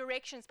gave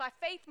directions. By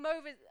faith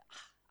Moses...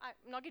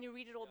 I'm not going to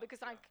read it all because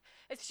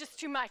it's just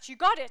too much. You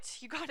got it.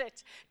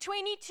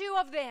 22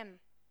 of them.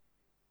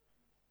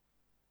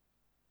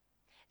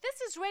 This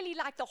is really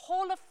like the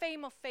Hall of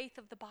Fame of faith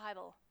of the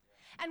Bible.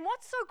 And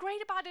what's so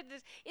great about it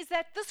is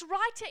that this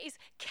writer is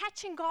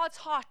catching God's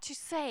heart to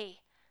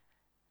say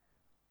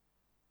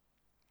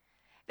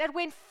that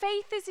when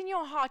faith is in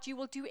your heart, you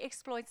will do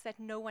exploits that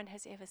no one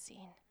has ever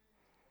seen.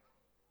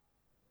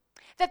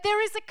 That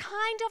there is a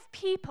kind of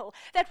people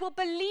that will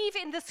believe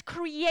in this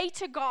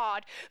creator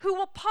God, who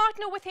will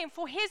partner with him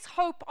for his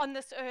hope on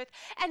this earth.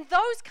 And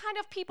those kind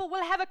of people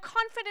will have a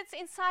confidence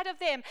inside of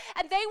them.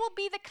 And they will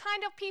be the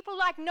kind of people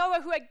like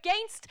Noah who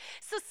against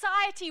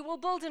society will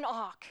build an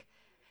ark.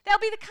 They'll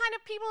be the kind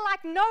of people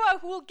like Noah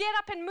who will get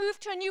up and move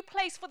to a new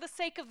place for the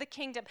sake of the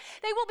kingdom.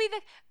 They will be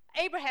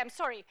Abraham.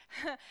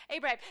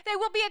 They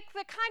will be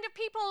the kind of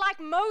people like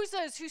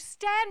Moses who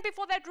stand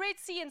before that Red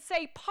Sea and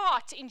say,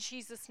 part in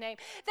Jesus' name.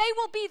 They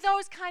will be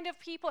those kind of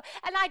people.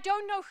 And I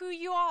don't know who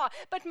you are,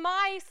 but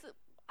my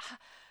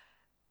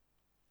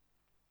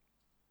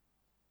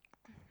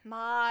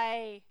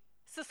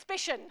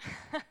suspicion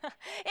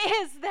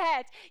is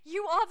that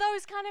you are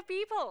those kind of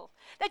people,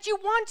 that you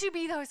want to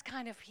be those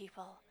kind of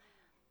people.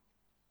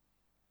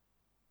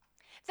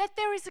 That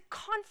there is a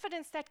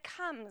confidence that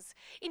comes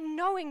in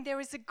knowing there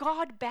is a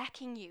God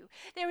backing you.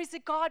 There is a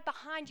God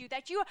behind you,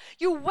 that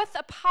you're with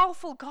a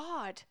powerful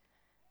God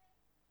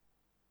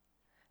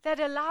that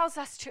allows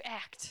us to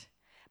act.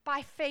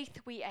 By faith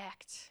we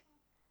act.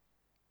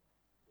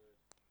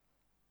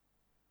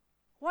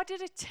 What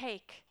did it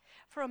take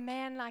for a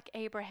man like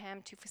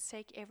Abraham to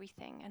forsake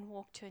everything and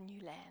walk to a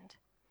new land?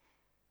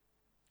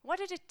 What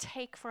did it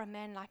take for a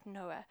man like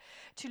Noah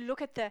to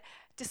look at the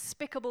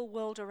despicable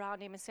world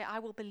around him and say, I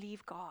will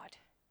believe God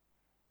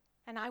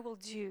and I will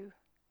do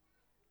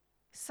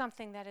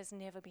something that has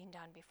never been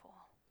done before?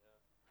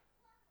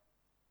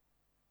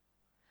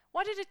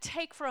 What did it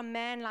take for a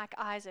man like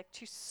Isaac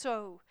to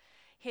sow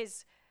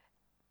his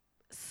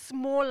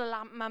small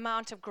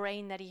amount of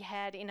grain that he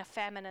had in a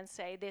famine and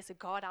say, there's a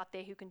God out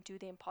there who can do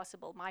the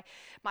impossible.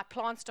 My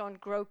plants don't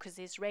grow because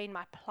there's rain.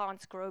 My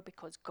plants grow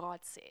because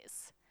God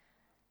says.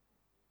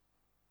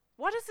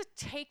 What does it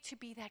take to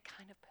be that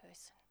kind of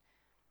person?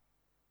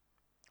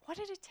 What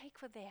did it take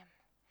for them?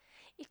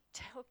 It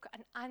took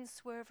an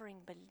unswerving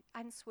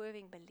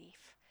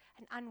belief,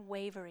 an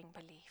unwavering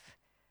belief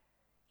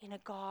in a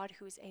God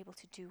who is able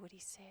to do what he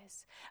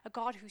says, a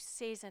God who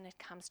says and it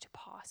comes to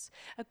pass,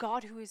 a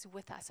God who is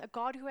with us, a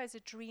God who has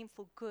a dream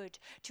for good,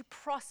 to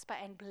prosper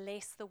and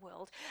bless the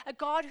world, a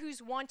God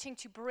who's wanting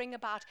to bring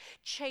about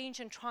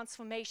change and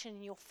transformation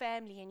in your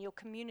family, in your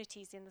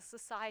communities, in the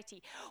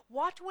society.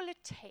 What will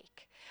it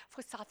take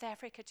for South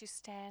Africa to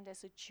stand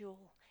as a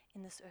jewel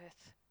in this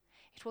earth?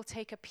 It will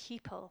take a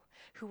people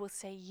who will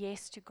say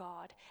yes to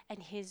God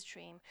and his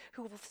dream,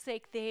 who will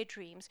forsake their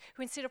dreams,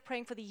 who instead of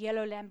praying for the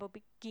yellow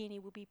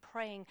Lamborghini will be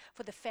praying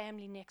for the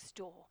family next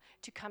door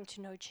to come to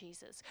know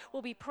Jesus,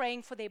 will be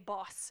praying for their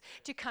boss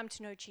to come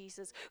to know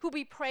Jesus, who will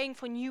be praying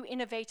for new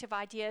innovative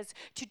ideas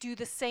to do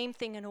the same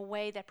thing in a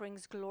way that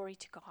brings glory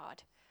to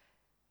God.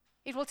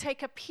 It will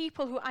take a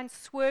people who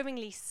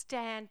unswervingly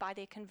stand by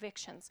their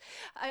convictions,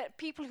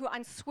 people who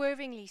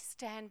unswervingly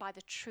stand by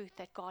the truth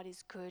that God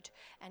is good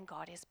and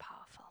God is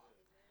powerful.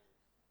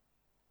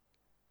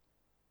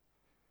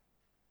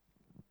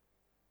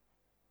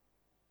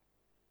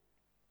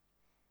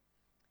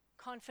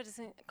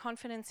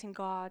 Confidence in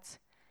God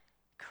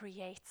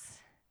creates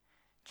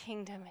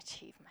kingdom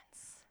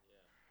achievements.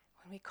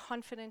 When we're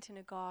confident in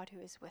a God who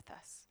is with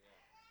us,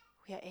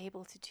 we are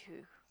able to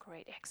do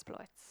great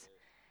exploits.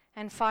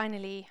 And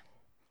finally,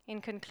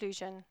 in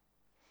conclusion,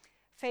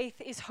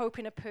 faith is hope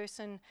in a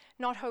person,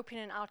 not hope in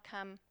an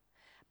outcome.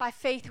 By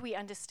faith we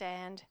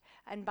understand,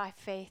 and by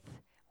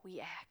faith we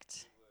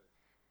act.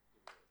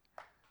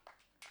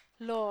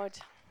 Lord,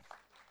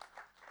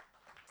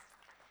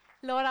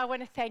 I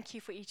want to thank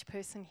you for each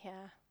person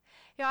here.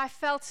 I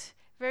felt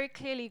very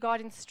clearly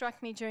God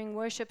instruct me during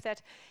worship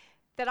that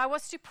I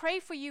was to pray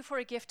for you for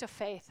a gift of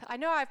faith. I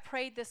know I've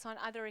prayed this on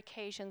other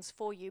occasions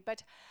for you,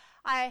 but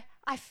I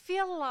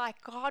feel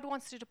like God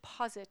wants to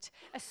deposit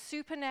a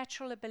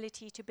supernatural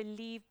ability to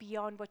believe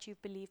beyond what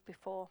you've believed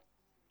before.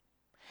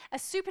 A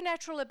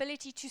supernatural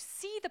ability to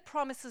see the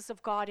promises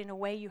of God in a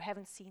way you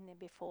haven't seen them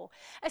before.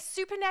 A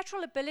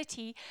supernatural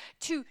ability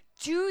to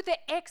do the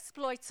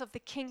exploits of the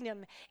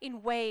kingdom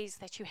in ways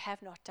that you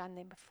have not done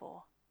them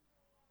before.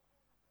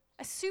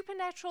 A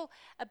supernatural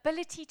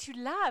ability to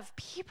love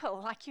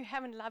people like you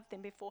haven't loved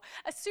them before.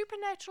 A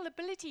supernatural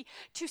ability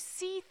to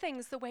see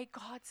things the way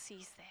God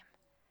sees them.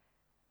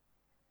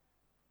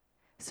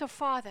 So,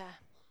 Father,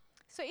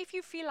 if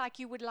you feel like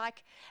you would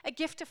like a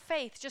gift of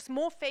faith, just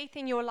more faith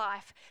in your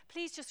life,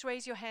 please just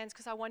raise your hands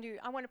because I want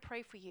to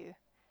pray for you.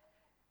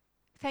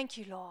 Thank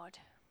you, Lord.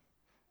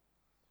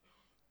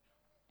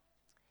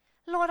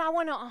 Lord, I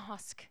want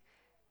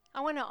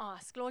to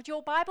ask, Lord,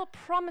 your Bible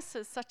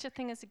promises such a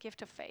thing as a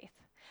gift of faith.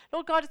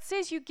 Lord God, it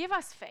says you give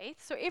us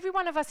faith, so every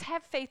one of us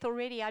have faith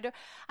already. I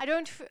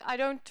don't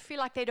feel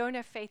like they don't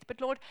have faith, but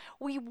Lord,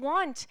 we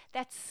want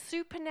that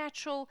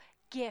supernatural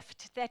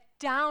gift, that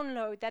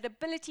download, that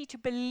ability to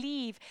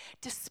believe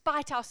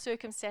despite our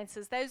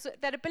circumstances,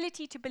 that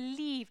ability to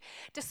believe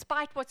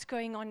despite what's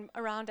going on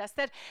around us,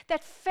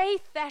 that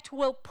faith that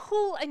will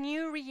pull a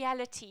new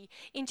reality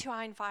into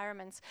our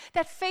environments,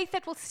 that faith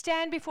that will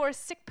stand before a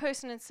sick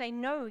person and say,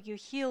 no, you're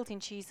healed in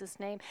Jesus'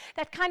 name,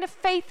 that kind of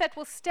faith that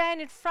will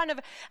stand in front of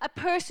a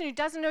person who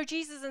doesn't know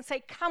Jesus and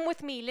say, come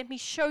with me, let me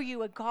show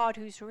you a God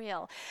who's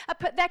real,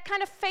 that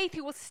kind of faith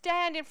who will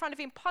stand in front of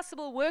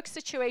impossible work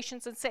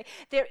situations and say,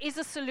 there is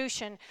a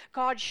solution,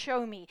 God,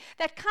 show me.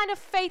 That kind of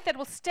faith that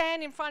will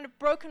stand in front of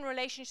broken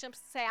relationships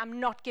and say, I'm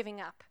not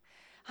giving up.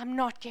 I'm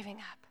not giving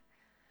up.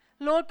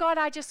 Lord God,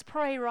 I just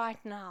pray right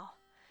now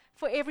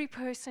for every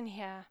person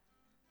here.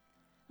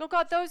 Lord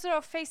God, those that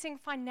are facing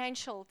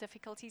financial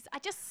difficulties, I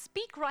just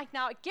speak right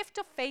now a gift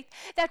of faith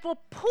that will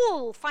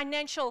pull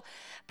financial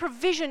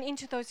provision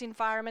into those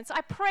environments.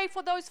 I pray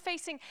for those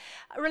facing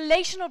a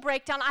relational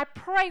breakdown. I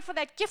pray for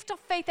that gift of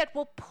faith that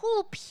will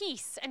pull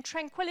peace and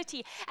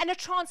tranquility and a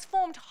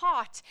transformed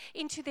heart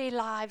into their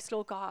lives,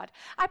 Lord God.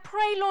 I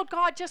pray, Lord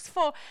God, just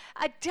for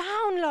a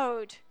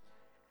download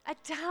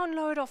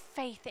of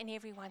faith in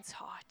everyone's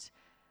heart.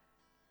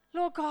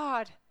 Lord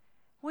God,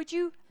 would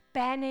you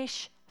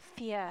banish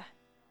fear?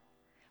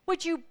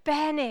 Would you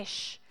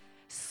banish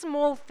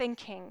small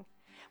thinking?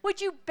 Would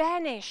you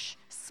banish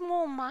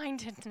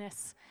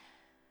small-mindedness?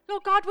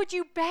 Lord God, would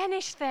you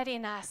banish that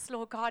in us,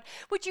 Lord God?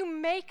 Would you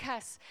make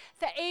us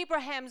the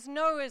Abrahams,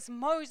 Noahs,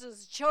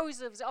 Moses,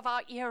 Josephs of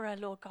our era,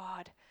 Lord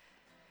God?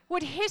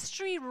 Would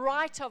history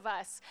write of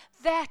us,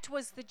 that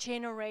was the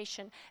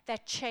generation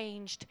that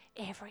changed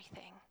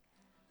everything.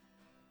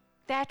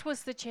 That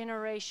was the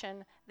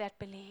generation that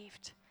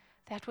believed.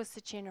 That was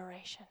the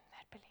generation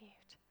that believed.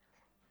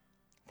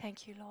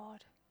 Thank you,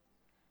 Lord.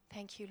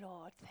 Thank you,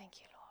 Lord.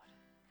 Thank you,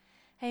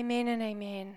 Lord. Amen and amen.